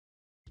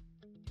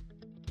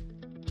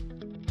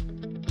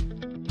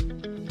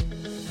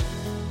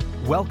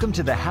Welcome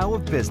to the How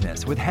of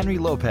Business with Henry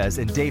Lopez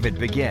and David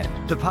Begin,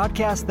 the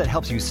podcast that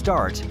helps you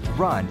start,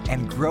 run,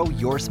 and grow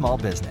your small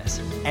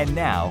business. And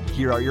now,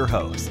 here are your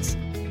hosts.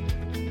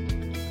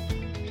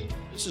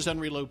 This is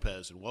Henry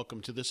Lopez, and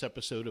welcome to this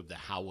episode of the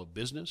How of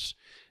Business.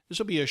 This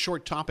will be a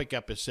short topic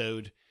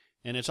episode,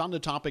 and it's on the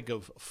topic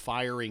of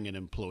firing an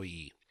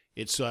employee.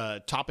 It's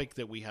a topic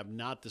that we have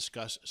not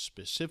discussed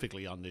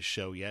specifically on this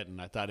show yet,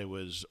 and I thought it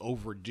was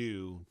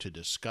overdue to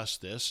discuss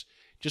this.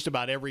 Just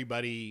about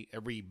everybody,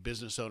 every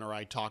business owner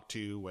I talk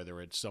to, whether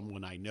it's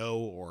someone I know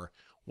or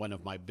one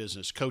of my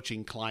business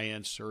coaching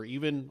clients, or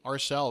even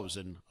ourselves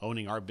in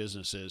owning our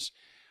businesses,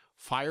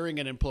 firing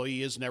an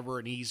employee is never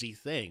an easy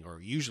thing,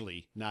 or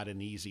usually not an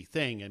easy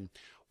thing. And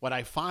what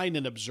I find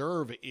and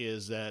observe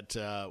is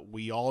that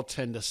we all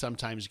tend to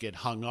sometimes get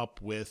hung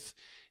up with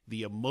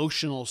the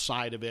emotional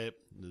side of it,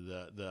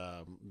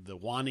 the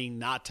wanting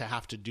not to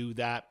have to do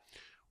that.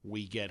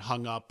 We get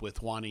hung up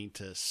with wanting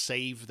to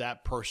save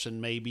that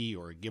person maybe,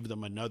 or give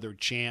them another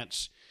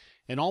chance.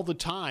 And all the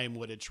time,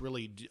 what it's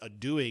really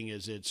doing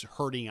is it's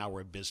hurting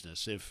our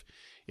business.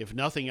 If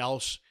nothing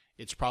else,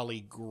 it's probably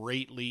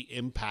greatly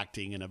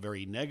impacting in a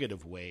very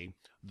negative way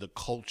the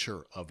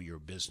culture of your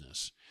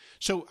business.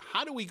 So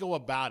how do we go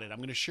about it? I'm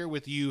going to share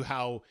with you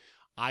how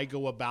I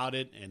go about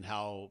it and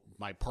how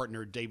my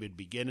partner David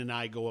Begin and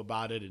I go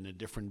about it in the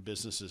different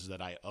businesses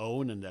that I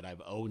own and that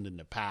I've owned in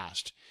the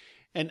past.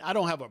 And I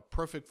don't have a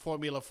perfect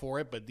formula for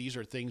it, but these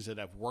are things that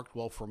have worked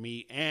well for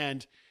me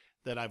and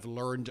that I've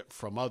learned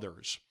from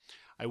others.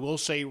 I will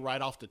say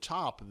right off the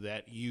top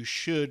that you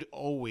should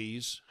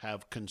always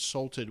have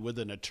consulted with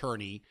an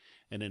attorney,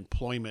 an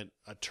employment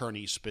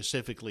attorney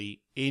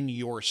specifically in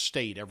your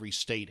state. Every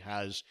state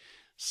has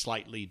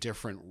slightly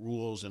different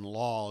rules and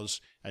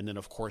laws. And then,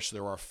 of course,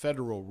 there are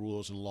federal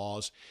rules and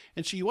laws.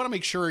 And so you want to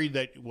make sure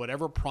that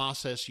whatever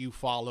process you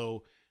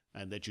follow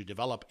and that you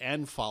develop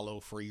and follow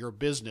for your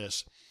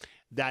business,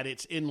 that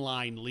it's in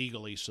line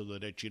legally so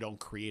that you don't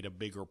create a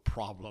bigger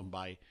problem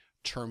by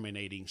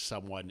terminating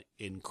someone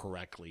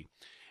incorrectly.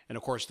 And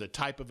of course, the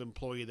type of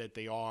employee that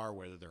they are,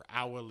 whether they're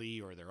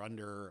hourly or they're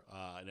under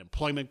an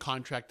employment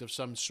contract of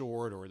some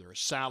sort or they're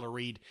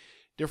salaried,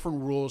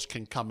 different rules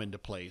can come into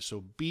play.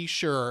 So be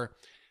sure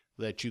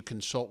that you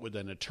consult with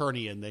an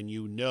attorney and then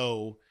you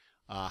know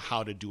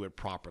how to do it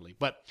properly.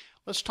 But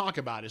let's talk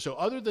about it. So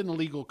other than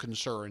legal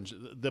concerns,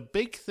 the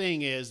big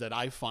thing is that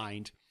I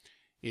find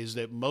is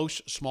that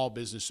most small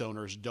business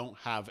owners don't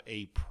have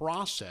a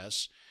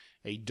process,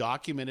 a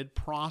documented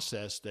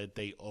process that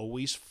they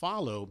always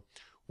follow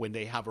when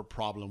they have a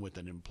problem with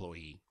an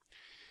employee.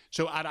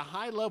 So at a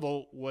high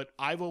level, what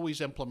I've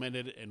always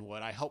implemented and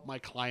what I help my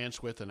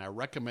clients with, and I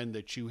recommend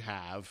that you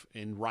have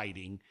in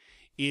writing,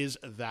 is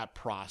that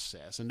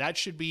process. And that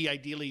should be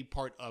ideally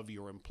part of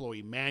your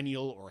employee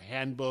manual or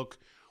handbook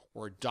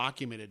or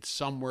documented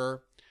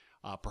somewhere.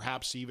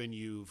 Perhaps even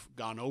you've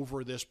gone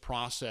over this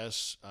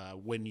process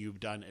when you've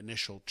done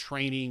initial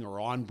training or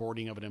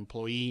onboarding of an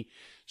employee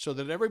so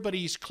that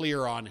everybody's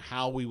clear on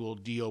how we will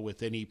deal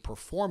with any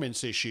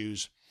performance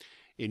issues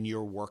in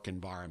your work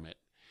environment.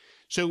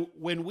 So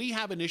when we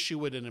have an issue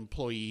with an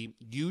employee,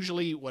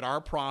 usually what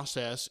our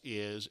process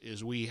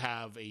is we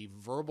have a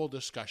verbal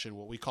discussion,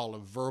 what we call a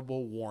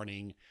verbal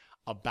warning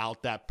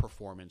about that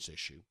performance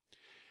issue.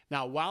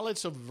 Now, while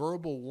it's a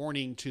verbal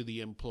warning to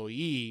the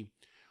employee,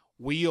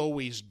 we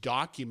always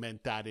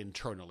document that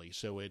internally.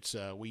 So it's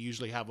we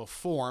usually have a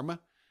form,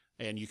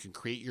 and you can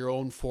create your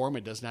own form.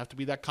 It doesn't have to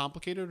be that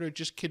complicated, or it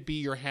just could be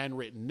your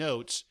handwritten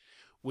notes,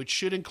 which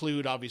should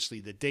include,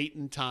 obviously, the date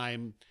and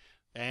time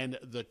and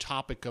the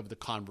topic of the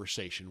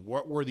conversation.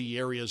 What were the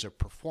areas of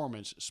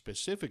performance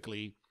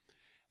specifically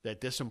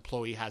that this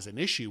employee has an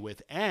issue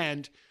with?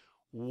 And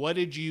what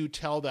did you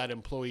tell that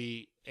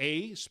employee,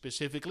 A,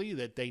 specifically,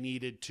 that they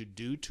needed to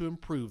do to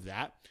improve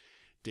that?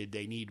 Did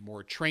they need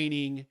more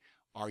training?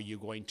 Are you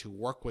going to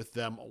work with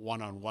them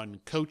one-on-one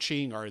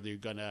coaching? Are they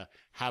going to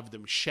have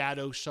them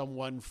shadow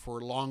someone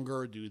for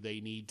longer? Do they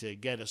need to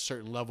get a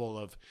certain level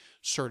of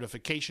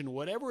certification?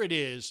 Whatever it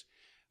is,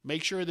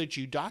 make sure that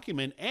you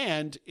document,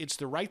 and it's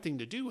the right thing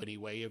to do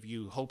anyway. If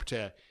you hope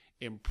to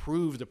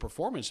improve the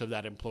performance of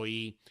that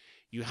employee,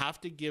 you have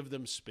to give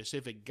them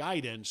specific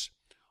guidance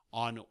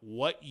on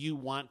what you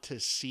want to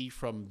see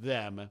from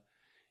them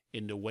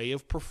in the way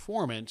of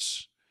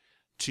performance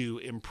to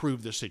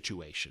improve the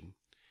situation.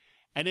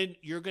 And then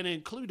you're going to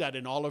include that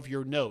in all of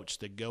your notes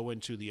that go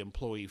into the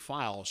employee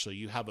file so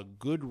you have a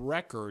good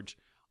record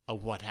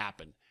of what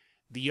happened.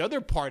 The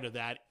other part of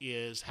that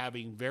is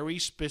having very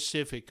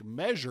specific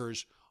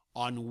measures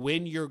on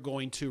when you're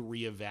going to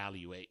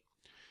reevaluate.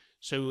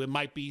 So it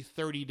might be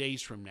 30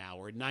 days from now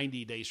or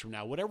 90 days from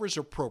now, whatever is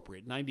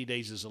appropriate. 90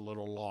 days is a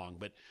little long,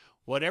 but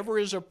whatever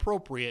is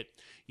appropriate,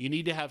 you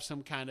need to have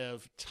some kind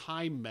of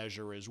time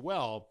measure as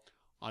well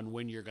on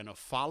when you're going to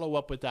follow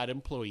up with that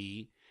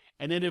employee.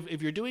 And then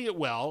if you're doing it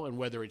well, and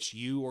whether it's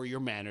you or your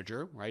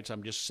manager, right? So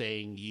I'm just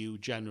saying you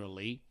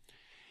generally,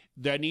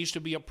 there needs to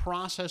be a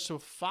process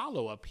of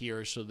follow-up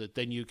here so that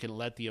then you can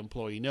let the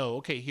employee know,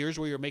 okay, here's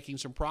where you're making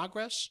some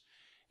progress,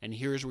 and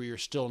here's where you're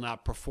still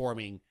not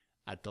performing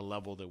at the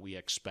level that we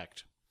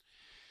expect.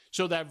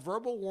 So that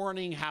verbal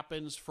warning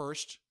happens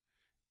first.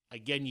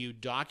 Again, you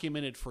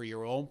document it for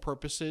your own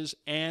purposes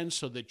and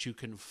so that you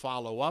can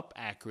follow up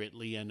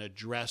accurately and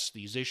address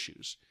these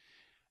issues.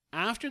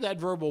 After that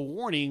verbal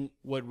warning,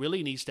 what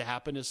really needs to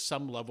happen is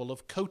some level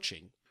of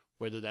coaching,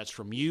 whether that's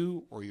from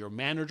you or your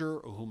manager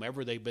or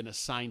whomever they've been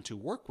assigned to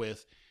work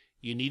with.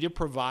 You need to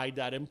provide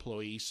that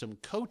employee some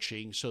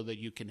coaching so that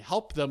you can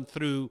help them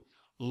through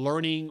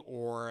learning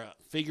or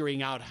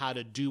figuring out how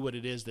to do what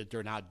it is that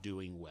they're not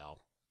doing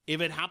well. If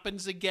it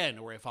happens again,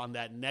 or if on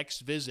that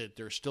next visit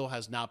there still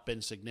has not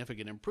been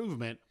significant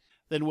improvement,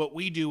 then what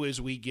we do is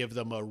we give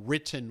them a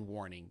written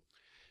warning.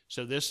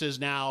 So this is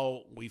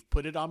now, we've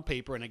put it on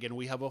paper, and again,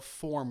 we have a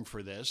form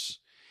for this,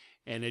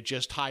 and it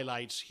just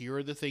highlights, here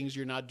are the things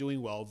you're not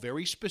doing well,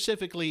 very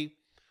specifically,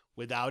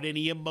 without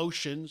any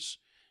emotions.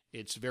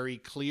 It's very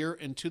clear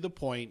and to the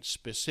point,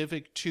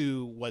 specific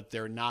to what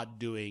they're not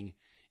doing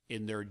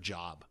in their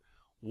job.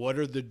 What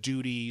are the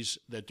duties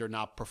that they're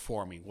not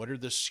performing? What are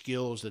the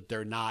skills that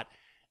they're not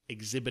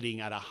exhibiting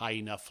at a high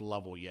enough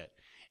level yet?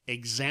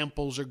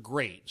 Examples are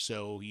great.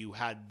 So you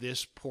had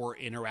this poor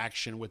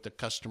interaction with the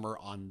customer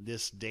on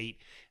this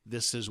date.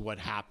 This is what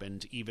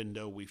happened, even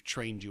though we've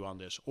trained you on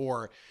this.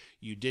 Or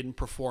you didn't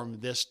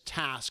perform this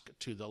task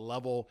to the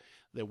level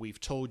that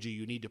we've told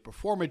you need to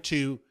perform it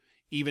to,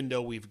 even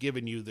though we've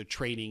given you the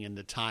training and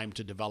the time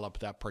to develop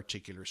that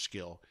particular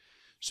skill.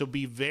 So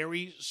be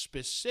very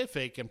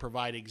specific and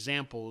provide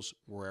examples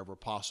wherever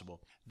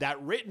possible.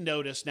 That written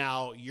notice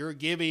now you're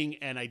giving,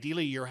 and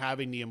ideally you're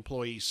having the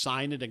employee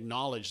sign and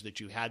acknowledge that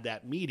you had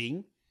that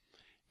meeting,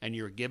 and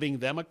you're giving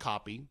them a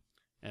copy.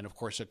 And of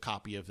course, a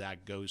copy of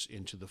that goes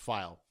into the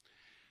file.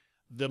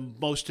 The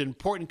most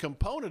important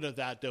component of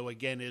that, though,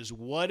 again, is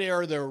what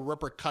are the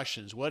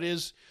repercussions?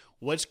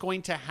 What's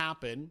going to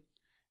happen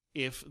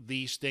if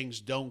these things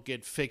don't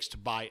get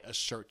fixed by a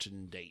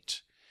certain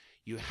date?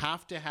 You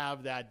have to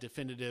have that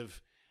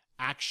definitive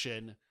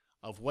action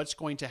of what's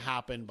going to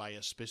happen by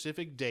a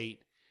specific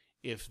date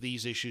if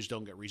these issues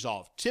don't get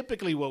resolved.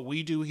 Typically, what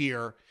we do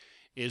here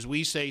is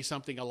we say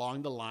something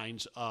along the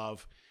lines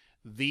of,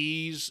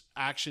 these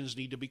actions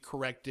need to be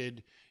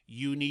corrected.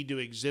 You need to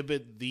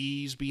exhibit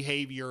these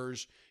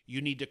behaviors.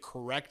 You need to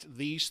correct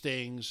these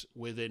things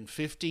within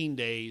 15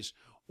 days,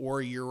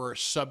 or you're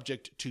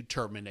subject to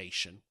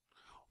termination,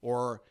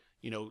 or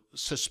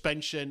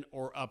suspension,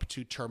 or up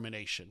to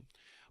termination.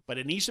 But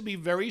it needs to be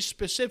very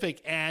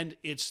specific, and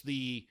it's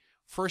the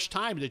first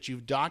time that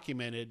you've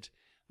documented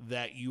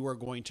that you are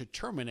going to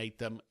terminate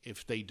them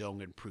if they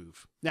don't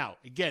improve. Now,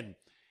 again,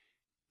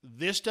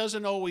 this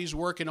doesn't always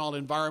work in all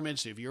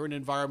environments. If you're in an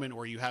environment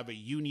where you have a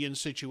union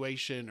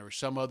situation or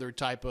some other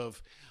type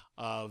of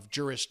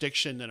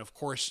jurisdiction, then of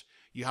course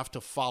you have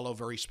to follow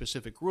very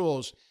specific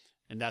rules.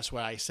 And that's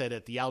why I said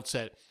at the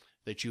outset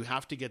that you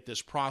have to get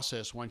this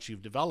process, once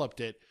you've developed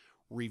it,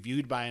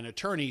 reviewed by an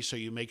attorney so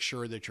you make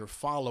sure that you're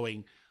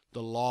following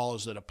the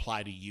laws that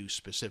apply to you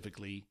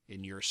specifically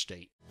in your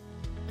state.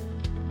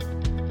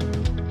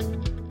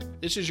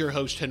 This is your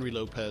host, Henry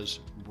Lopez,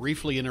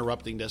 briefly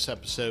interrupting this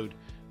episode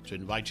to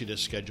invite you to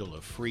schedule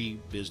a free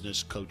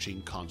business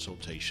coaching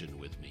consultation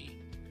with me.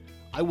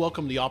 I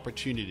welcome the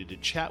opportunity to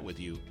chat with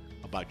you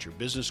about your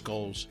business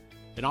goals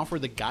and offer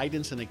the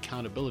guidance and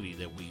accountability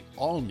that we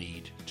all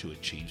need to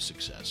achieve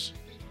success.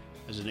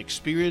 As an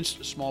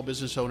experienced small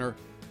business owner,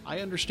 I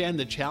understand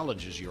the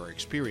challenges you are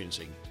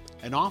experiencing,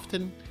 and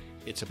often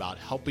it's about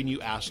helping you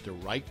ask the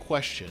right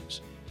questions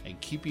and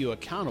keep you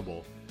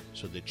accountable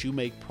so that you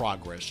make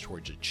progress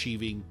towards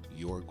achieving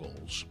your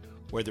goals.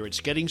 Whether it's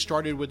getting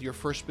started with your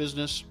first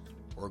business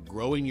or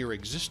growing your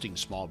existing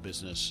small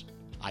business,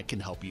 I can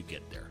help you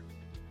get there.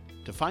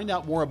 To find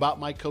out more about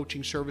my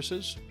coaching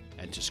services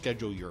and to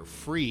schedule your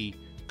free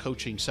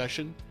coaching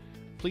session,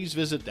 please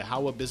visit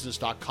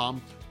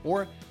thehowabusiness.com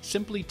or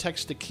simply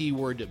text the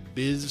keyword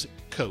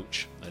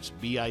BizCoach, that's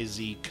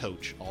B-I-Z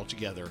Coach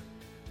altogether,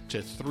 to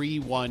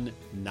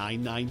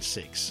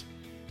 31996,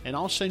 and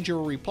I'll send you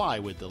a reply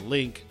with the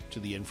link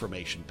to the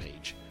information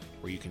page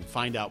where you can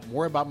find out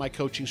more about my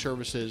coaching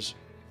services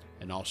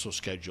and also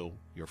schedule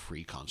your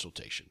free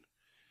consultation.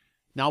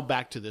 Now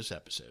back to this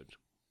episode.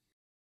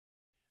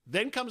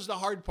 Then comes the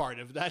hard part.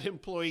 If that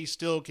employee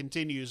still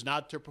continues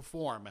not to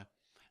perform,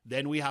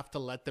 then we have to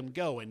let them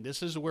go. And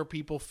this is where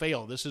people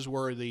fail. This is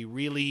where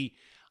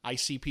I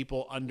see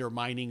people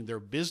undermining their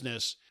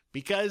business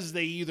because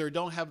they either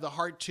don't have the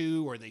heart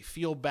to, or they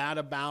feel bad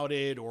about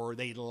it, or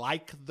they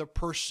like the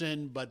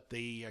person, but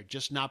they are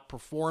just not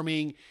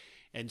performing.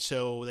 And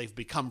so they've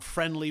become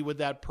friendly with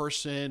that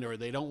person, or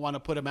they don't want to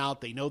put them out.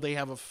 They know they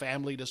have a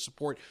family to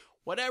support,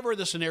 whatever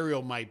the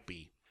scenario might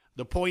be.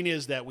 The point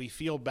is that we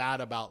feel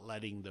bad about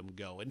letting them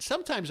go. And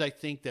sometimes I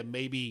think that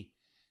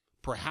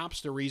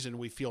perhaps the reason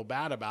we feel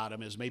bad about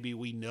them is maybe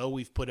we know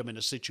we've put them in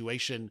a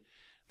situation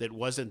that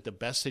wasn't the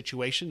best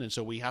situation, and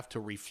so we have to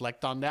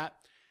reflect on that.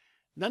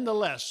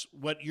 Nonetheless,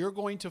 what you're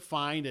going to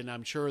find, and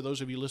I'm sure those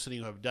of you listening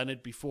who have done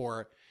it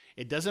before,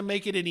 it doesn't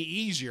make it any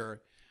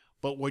easier,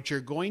 But what you're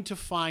going to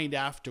find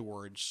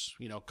afterwards,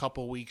 a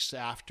couple weeks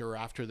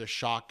after the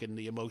shock and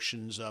the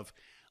emotions of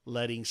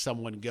letting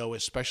someone go,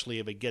 especially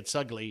if it gets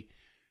ugly,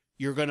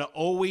 you're going to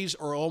always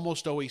or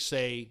almost always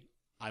say,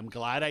 I'm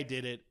glad I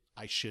did it.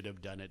 I should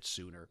have done it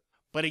sooner.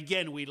 But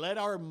again, we let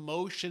our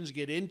emotions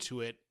get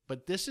into it,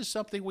 but this is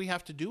something we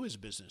have to do as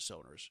business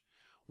owners.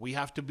 We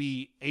have to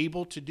be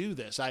able to do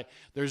this.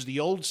 There's the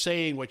old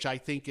saying, which I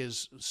think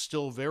is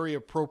still very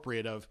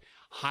appropriate, of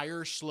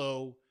hire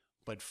slow,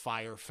 but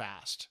fire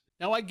fast.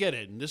 Now, I get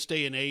it. In this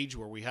day and age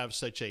where we have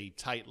such a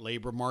tight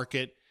labor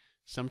market,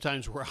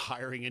 sometimes we're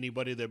hiring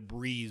anybody that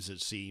breathes,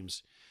 it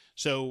seems.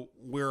 So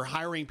we're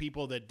hiring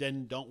people that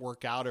then don't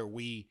work out, or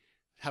we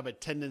have a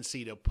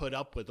tendency to put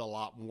up with a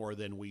lot more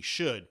than we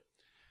should.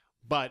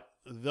 But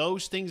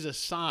those things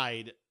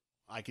aside,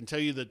 I can tell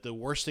you that the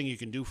worst thing you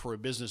can do for a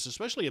business,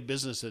 especially a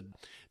business that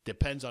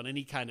depends on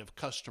any kind of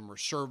customer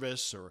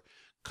service or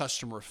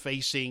customer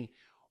facing,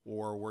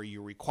 or where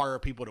you require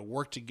people to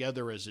work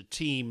together as a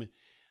team,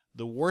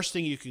 the worst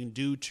thing you can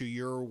do to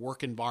your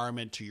work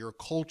environment, to your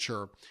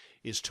culture,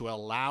 is to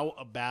allow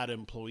a bad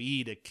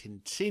employee to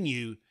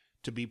continue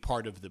to be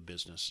part of the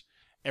business.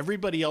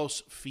 Everybody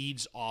else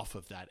feeds off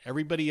of that.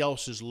 Everybody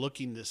else is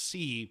looking to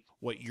see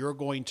what you're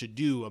going to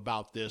do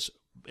about this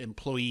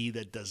employee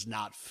that does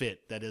not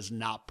fit, that is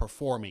not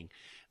performing,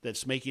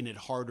 that's making it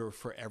harder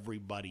for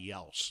everybody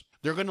else.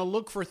 They're going to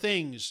look for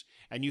things,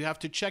 and you have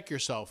to check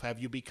yourself. Have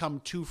you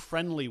become too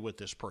friendly with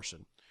this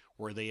person?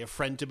 Were they a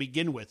friend to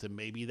begin with? And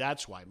maybe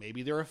that's why.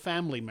 Maybe they're a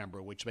family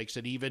member, which makes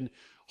it even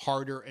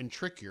harder and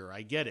trickier.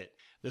 I get it.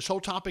 This whole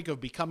topic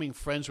of becoming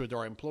friends with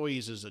our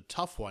employees is a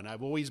tough one.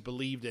 I've always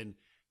believed in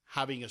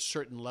having a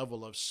certain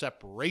level of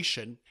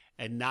separation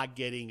and not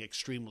getting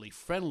extremely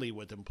friendly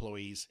with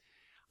employees.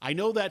 I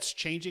know that's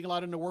changing a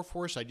lot in the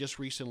workforce. I just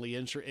recently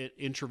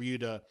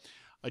interviewed a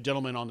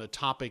gentleman on the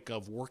topic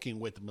of working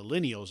with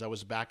millennials. That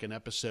was back in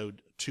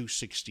episode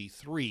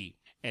 263.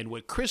 And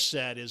what Chris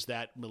said is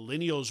that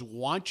millennials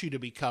want you to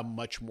become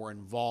much more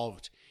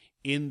involved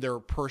in their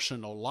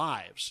personal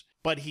lives.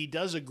 But he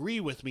does agree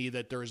with me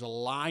that there's a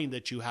line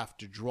that you have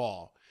to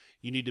draw.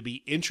 You need to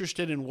be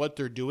interested in what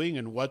they're doing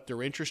and what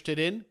they're interested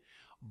in,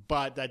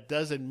 but that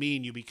doesn't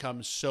mean you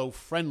become so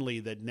friendly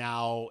that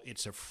now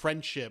it's a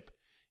friendship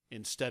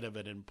instead of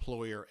an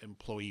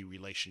employer-employee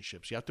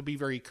relationship. So you have to be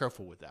very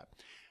careful with that.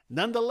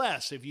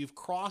 Nonetheless, if you've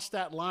crossed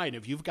that line,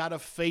 if you've got a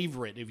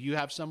favorite, if you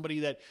have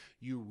somebody that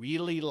you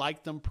really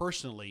like them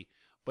personally,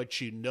 but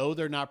you know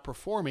they're not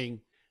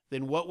performing,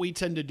 then what we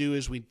tend to do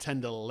is we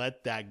tend to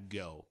let that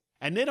go.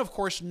 And then, of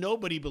course,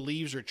 nobody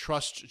believes or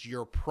trusts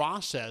your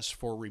process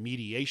for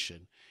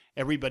remediation.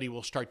 Everybody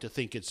will start to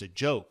think it's a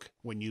joke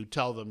when you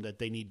tell them that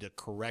they need to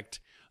correct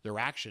their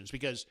actions,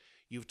 because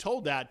you've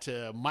told that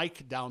to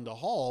Mike down the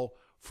hall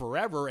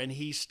forever and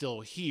he's still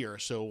here.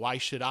 So why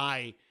should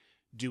I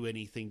do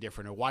anything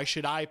different? Or why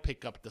should I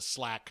pick up the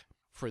slack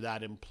for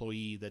that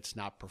employee that's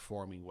not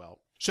performing well?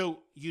 So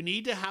you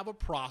need to have a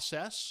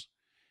process.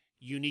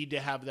 You need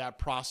to have that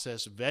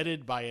process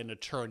vetted by an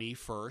attorney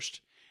first.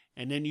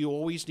 And then you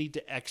always need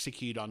to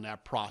execute on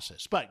that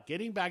process. But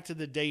getting back to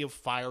the day of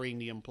firing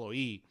the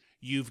employee,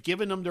 you've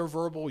given them their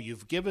verbal,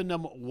 you've given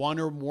them one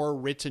or more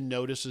written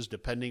notices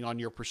depending on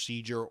your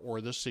procedure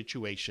or the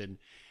situation.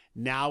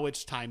 Now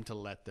it's time to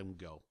let them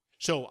go.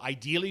 So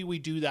ideally we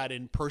do that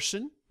in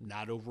person,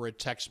 not over a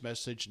text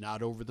message,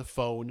 not over the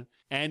phone,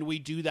 and we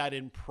do that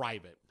in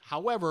private.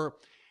 However,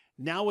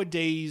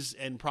 nowadays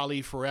and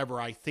probably forever,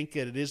 I think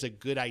that it is a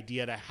good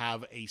idea to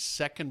have a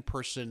second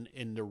person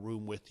in the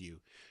room with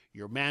you.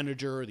 Your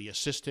manager, the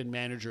assistant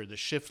manager, the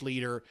shift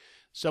leader,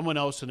 someone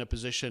else in a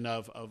position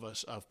of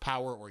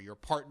power, or your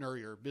partner,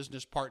 your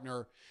business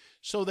partner,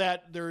 so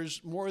that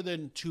there's more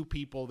than two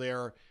people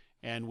there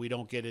and we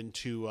don't get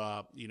into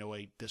a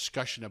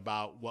discussion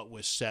about what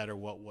was said or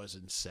what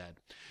wasn't said.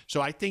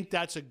 So I think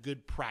that's a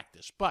good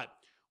practice. But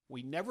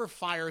we never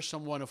fire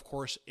someone, of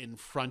course, in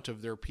front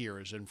of their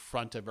peers, in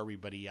front of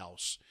everybody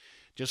else.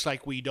 Just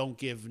like we don't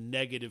give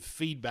negative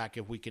feedback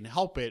if we can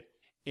help it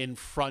in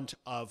front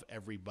of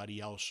everybody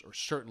else, or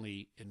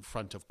certainly in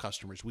front of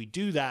customers. We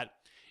do that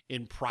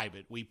in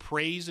private. We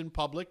praise in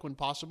public when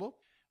possible,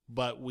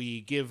 but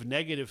we give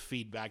negative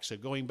feedback. So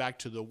going back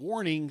to the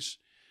warnings,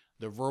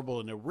 the verbal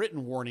and the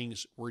written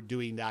warnings, we're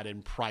doing that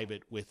in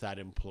private with that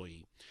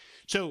employee.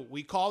 So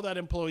we call that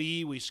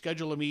employee, we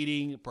schedule a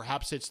meeting.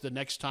 Perhaps it's the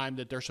next time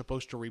that they're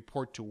supposed to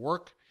report to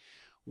work.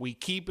 We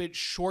keep it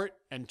short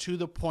and to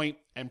the point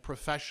and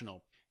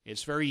professional.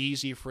 It's very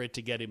easy for it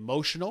to get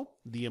emotional.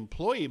 The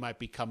employee might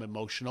become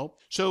emotional.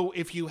 So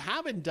if you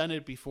haven't done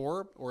it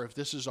before, or if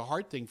this is a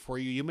hard thing for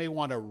you, you may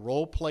want to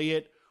role play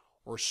it,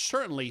 or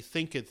certainly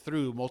think it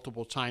through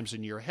multiple times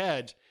in your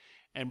head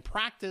and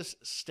practice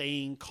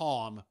staying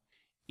calm,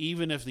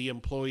 even if the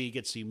employee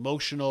gets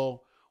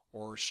emotional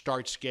or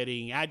starts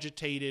getting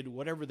agitated,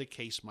 whatever the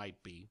case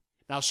might be.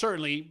 Now,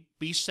 certainly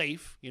be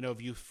safe. If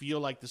you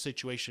feel like the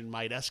situation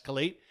might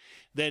escalate,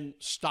 then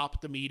stop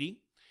the meeting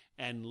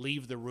and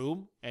leave the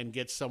room and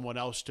get someone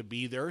else to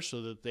be there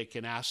so that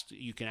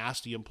you can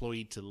ask the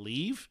employee to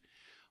leave.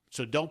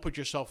 So don't put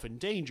yourself in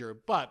danger,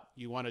 but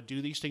you want to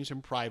do these things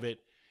in private.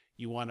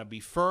 You want to be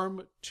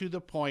firm, to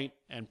the point,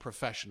 and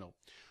professional.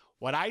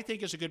 What I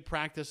think is a good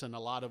practice, and a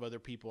lot of other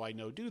people I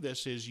know do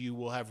this, is you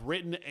will have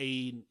written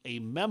a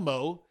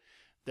memo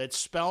that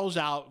spells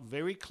out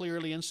very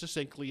clearly and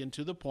succinctly and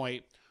to the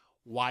point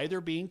why they're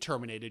being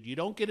terminated. You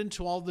don't get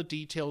into all the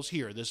details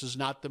here. This is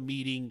not the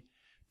meeting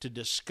to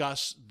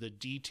discuss the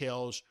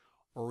details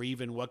or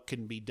even what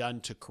can be done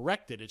to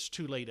correct it. It's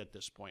too late at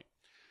this point.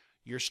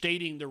 You're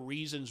stating the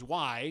reasons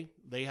why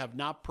they have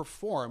not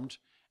performed,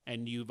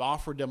 and you've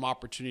offered them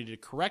opportunity to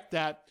correct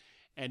that,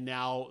 and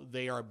now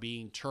they are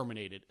being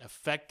terminated.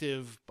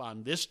 Effective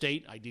on this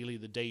date, ideally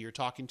the day you're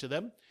talking to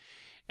them,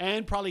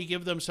 and probably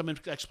give them some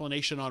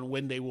explanation on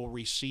when they will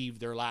receive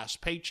their last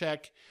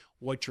paycheck,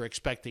 what you're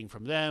expecting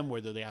from them,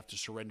 whether they have to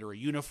surrender a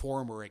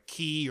uniform or a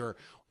key or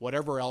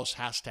whatever else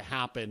has to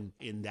happen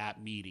in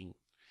that meeting.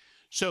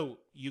 So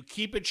you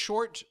keep it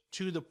short,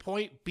 to the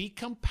point, be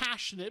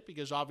compassionate,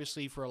 because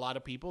obviously for a lot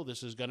of people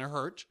this is going to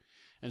hurt.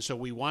 And so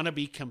we want to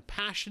be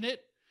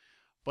compassionate,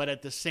 but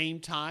at the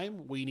same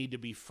time, we need to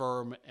be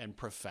firm and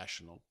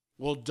professional.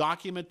 We'll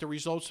document the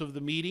results of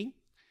the meeting.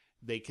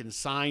 They can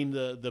sign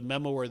the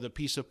memo or the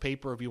piece of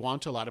paper if you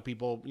want to. A lot of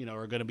people,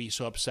 are going to be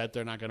so upset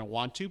they're not going to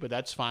want to, but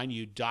that's fine.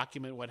 You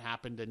document what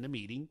happened in the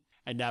meeting,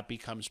 and that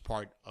becomes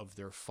part of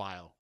their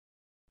file.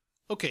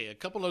 Okay, a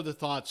couple other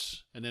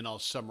thoughts, and then I'll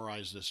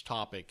summarize this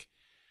topic.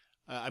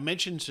 I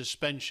mentioned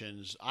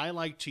suspensions. I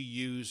like to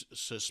use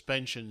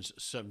suspensions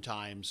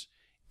sometimes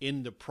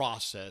in the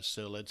process.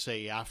 So let's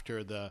say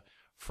after the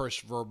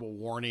first verbal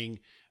warning,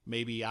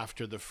 maybe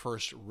after the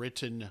first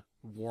written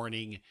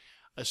warning.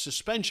 A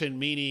suspension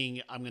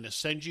meaning I'm going to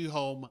send you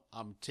home.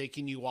 I'm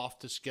taking you off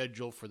the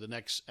schedule for the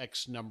next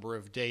X number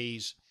of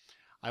days.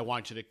 I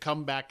want you to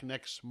come back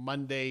next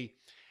Monday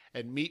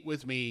and meet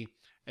with me,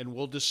 and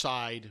we'll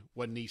decide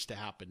what needs to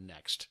happen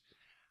next.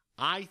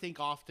 I think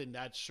often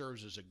that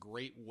serves as a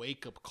great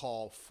wake-up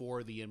call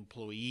for the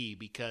employee,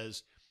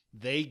 because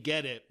they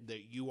get it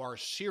that you are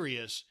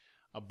serious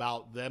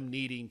about them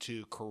needing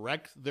to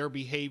correct their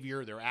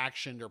behavior, their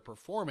action, their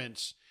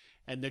performance,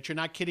 and that you're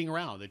not kidding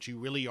around, that you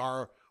really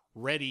are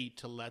ready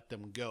to let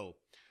them go.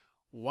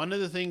 One of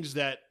the things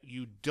that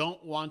you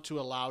don't want to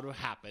allow to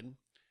happen,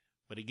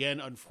 but again,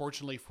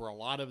 unfortunately for a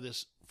lot of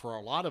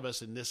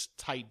us in this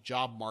tight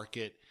job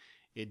market,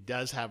 it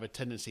does have a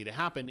tendency to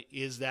happen,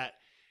 is that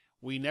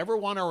we never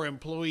want our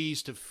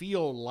employees to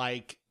feel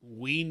like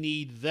we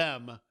need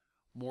them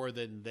more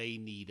than they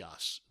need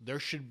us. There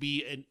should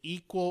be an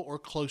equal or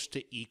close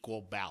to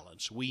equal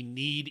balance. We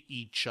need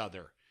each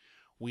other.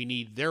 We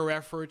need their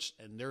efforts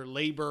and their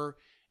labor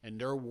and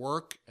their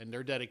work and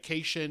their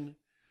dedication.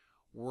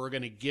 We're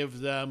going to give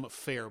them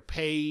fair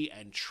pay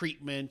and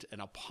treatment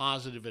and a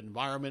positive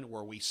environment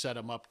where we set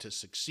them up to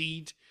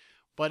succeed.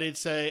 But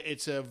it's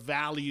a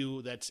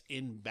value that's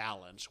in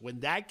balance. When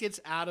that gets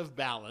out of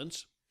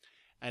balance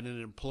and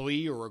an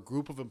employee or a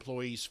group of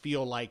employees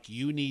feel like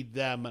you need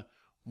them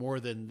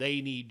more than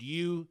they need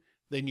you,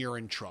 then you're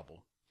in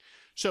trouble.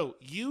 So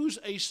use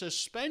a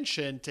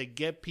suspension to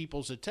get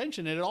people's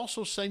attention, and it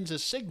also sends a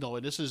signal,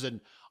 and this is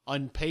an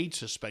unpaid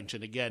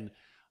suspension, again,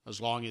 as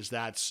long as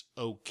that's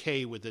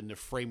okay within the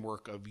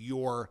framework of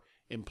your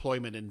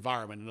employment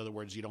environment. In other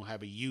words, you don't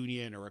have a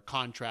union or a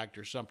contract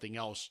or something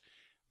else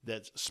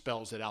that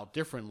spells it out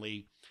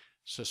differently.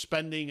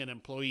 Suspending an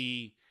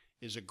employee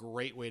is a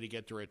great way to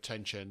get their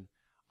attention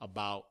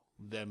about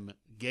them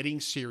getting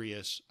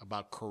serious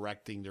about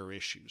correcting their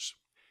issues.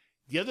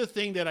 The other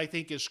thing that I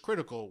think is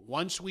critical,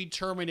 once we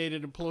terminate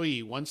an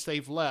employee, once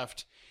they've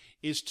left,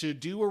 is to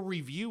do a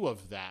review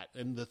of that.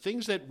 And the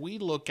things that we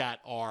look at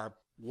are,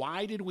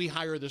 why did we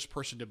hire this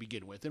person to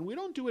begin with? And we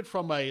don't do it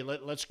from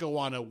let's go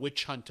on a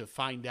witch hunt to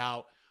find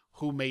out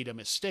who made a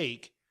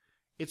mistake.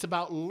 It's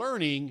about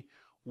learning,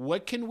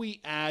 what can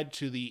we add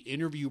to the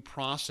interview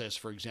process,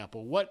 for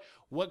example?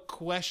 What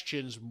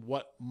questions,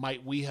 what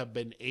might we have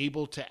been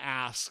able to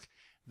ask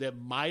that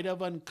might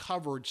have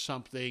uncovered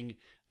something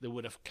that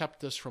would have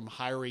kept us from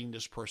hiring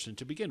this person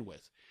to begin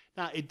with?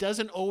 Now, it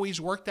doesn't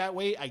always work that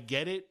way. I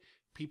get it.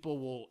 People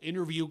will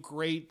interview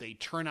great. They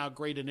turn out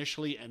great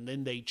initially, and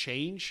then they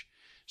change.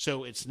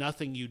 So it's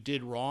nothing you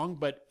did wrong,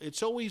 but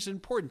it's always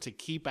important to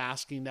keep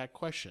asking that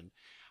question.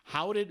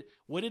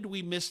 What did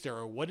we miss there,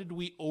 or what did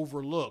we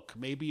overlook,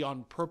 maybe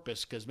on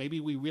purpose, because maybe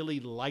we really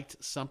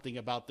liked something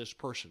about this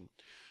person?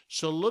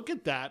 So look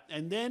at that,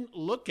 and then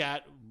look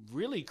at,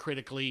 really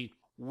critically,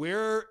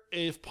 where,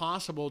 if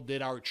possible,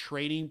 did our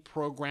training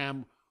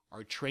program,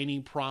 our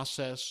training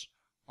process,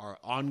 our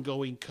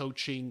ongoing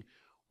coaching,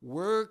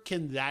 where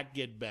can that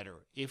get better?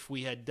 If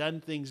we had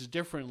done things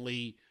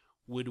differently,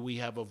 would we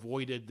have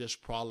avoided this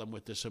problem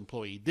with this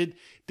employee?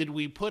 Did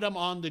we put them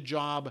on the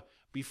job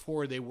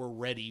before they were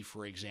ready,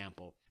 for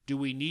example? Do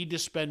we need to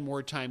spend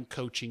more time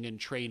coaching and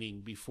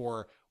training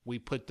before we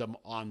put them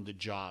on the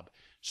job?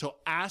 So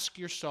ask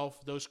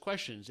yourself those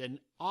questions. And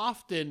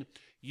often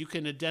you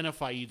can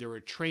identify either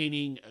a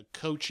training, a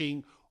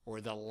coaching, or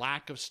the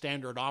lack of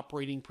standard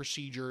operating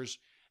procedures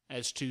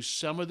as to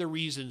some of the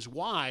reasons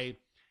why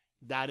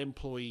that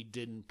employee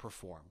didn't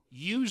perform.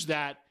 Use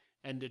that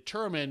and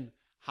determine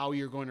how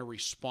you're going to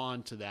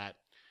respond to that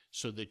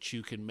so that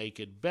you can make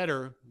it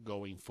better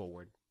going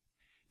forward.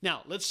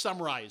 Now, let's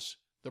summarize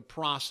the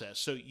process.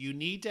 So you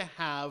need to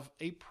have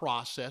a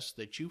process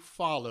that you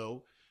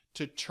follow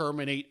to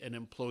terminate an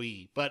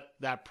employee, but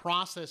that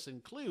process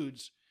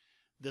includes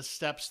the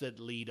steps that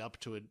lead up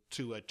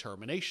to a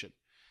termination.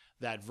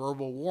 That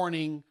verbal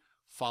warning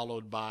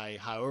followed by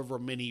however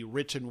many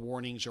written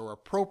warnings are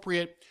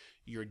appropriate.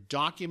 You're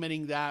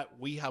documenting that.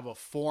 We have a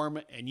form,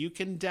 and you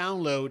can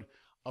download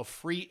a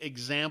free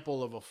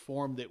example of a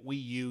form that we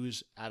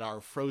use at our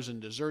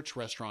frozen desserts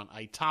restaurant,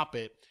 I Top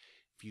It.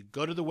 If you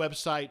go to the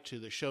website, to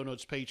the show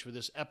notes page for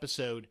this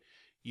episode,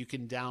 you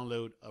can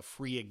download a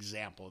free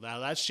example. Now,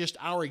 that's just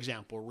our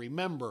example.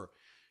 Remember,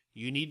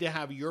 you need to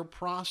have your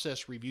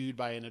process reviewed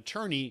by an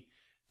attorney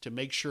to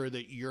make sure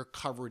that you're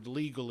covered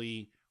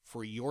legally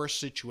for your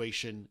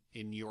situation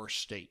in your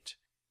state.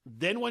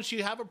 Then once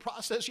you have a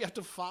process, you have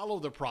to follow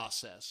the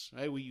process,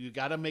 right? You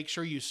got to make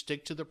sure you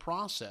stick to the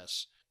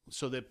process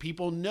so that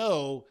people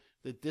know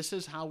that this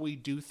is how we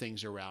do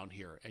things around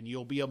here. And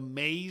you'll be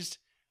amazed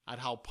at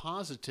how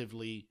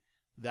positively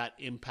that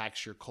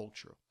impacts your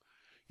culture.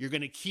 You're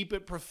going to keep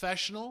it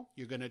professional.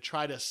 You're going to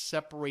try to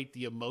separate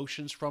the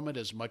emotions from it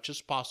as much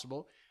as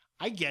possible.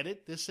 I get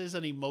it. This is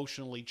an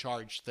emotionally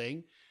charged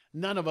thing.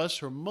 None of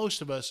us, or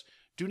most of us,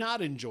 do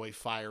not enjoy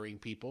firing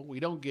people. We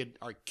don't get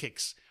our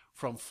kicks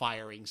from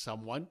firing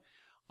someone.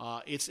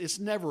 It's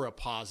never a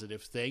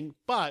positive thing,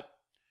 but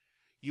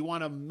you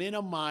want to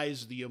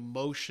minimize the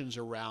emotions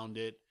around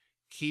it,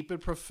 keep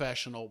it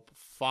professional,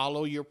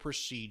 follow your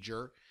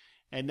procedure,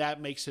 and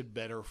that makes it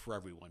better for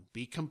everyone.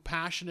 Be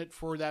compassionate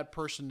for that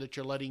person that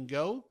you're letting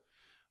go,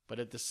 but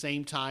at the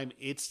same time,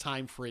 it's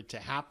time for it to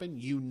happen.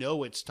 You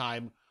know it's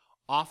time.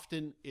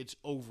 Often it's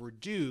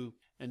overdue,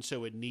 and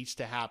so it needs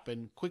to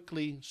happen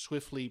quickly,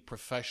 swiftly,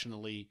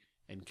 professionally,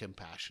 and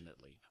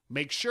compassionately.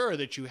 Make sure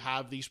that you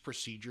have these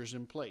procedures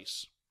in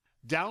place.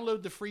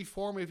 Download the free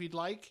form if you'd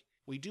like.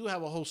 We do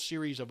have a whole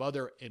series of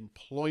other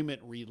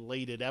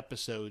employment-related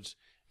episodes,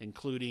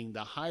 including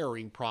the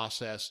hiring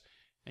process,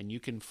 and you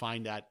can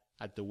find that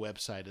at the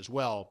website as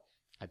well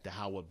at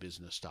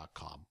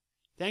thehowabusiness.com.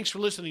 Thanks for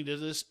listening to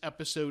this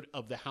episode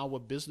of The How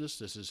of Business.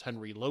 This is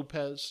Henry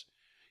Lopez.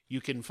 You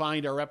can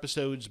find our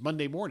episodes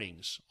Monday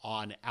mornings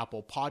on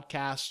Apple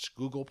Podcasts,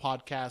 Google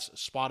Podcasts,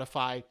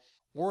 Spotify,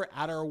 or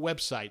at our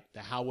website,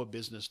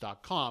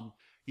 thehowabusiness.com.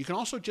 You can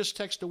also just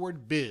text the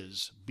word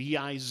biz,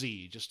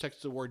 B-I-Z. Just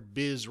text the word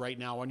biz right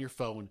now on your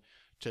phone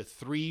to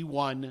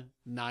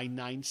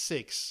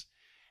 31996,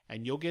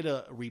 and you'll get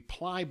a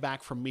reply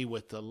back from me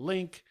with the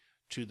link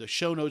to the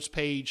show notes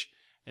page,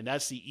 and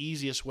that's the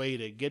easiest way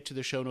to get to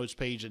the show notes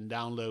page and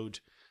download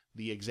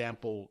the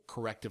example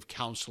corrective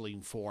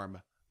counseling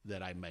form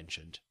that I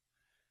mentioned.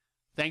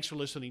 Thanks for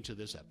listening to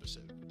this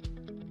episode.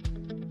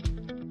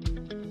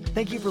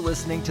 Thank you for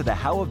listening to The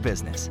How of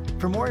Business.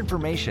 For more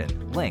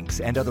information, links,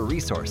 and other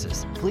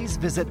resources, please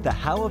visit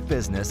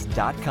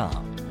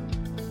thehowofbusiness.com.